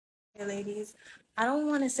Ladies, I don't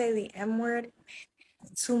want to say the M word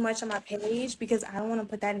too much on my page because I don't want to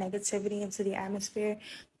put that negativity into the atmosphere.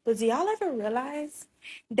 But do y'all ever realize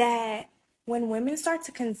that when women start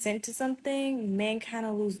to consent to something, men kind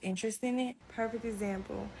of lose interest in it? Perfect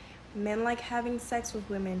example. Men like having sex with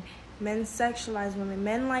women. Men sexualize women.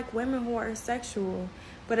 Men like women who are sexual.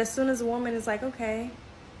 But as soon as a woman is like, okay,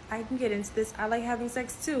 I can get into this. I like having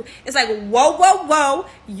sex too. It's like, whoa, whoa, whoa.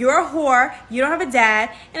 You're a whore. You don't have a dad.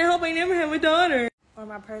 And I hope I never have a daughter. Or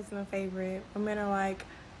my personal favorite, when men are like,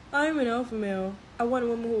 I'm an alpha male. I want a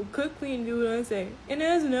woman who will cook, clean, and do what I say. And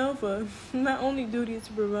as an alpha, my only duty is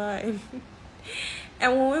to provide.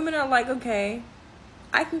 And when women are like, okay,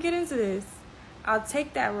 I can get into this. I'll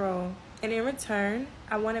take that role. And in return,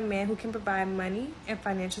 I want a man who can provide money and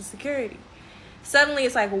financial security. Suddenly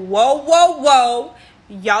it's like, whoa, whoa, whoa.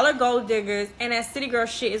 Y'all are gold diggers. And that city girl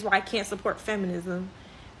shit is why I can't support feminism.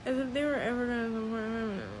 As if they were ever going to support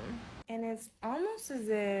feminism. And it's almost as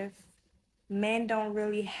if men don't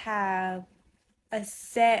really have a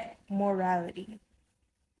set morality.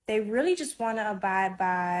 They really just want to abide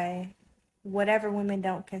by whatever women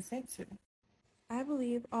don't consent to. I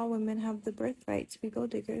believe all women have the birthright to be gold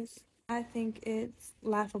diggers. I think it's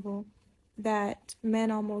laughable that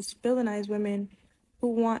men almost villainize women who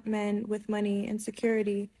want men with money and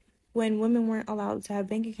security when women weren't allowed to have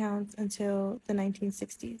bank accounts until the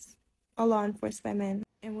 1960s, a law enforced by men,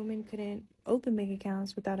 and women couldn't open bank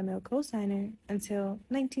accounts without a male cosigner until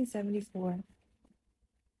 1974.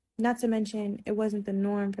 Not to mention, it wasn't the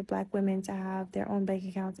norm for Black women to have their own bank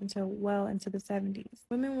accounts until well into the 70s.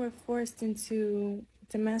 Women were forced into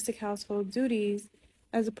domestic household duties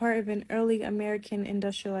as a part of an early American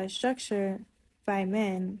industrialized structure by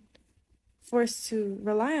men, forced to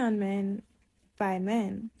rely on men by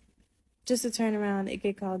men, just to turn around and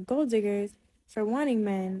get called gold diggers for wanting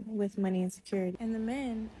men with money and security. And the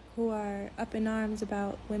men who are up in arms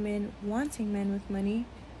about women wanting men with money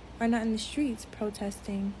are not in the streets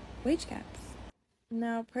protesting wage gaps.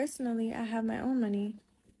 Now, personally, I have my own money,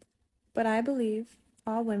 but I believe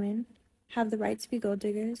all women have the right to be gold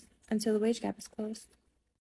diggers until the wage gap is closed.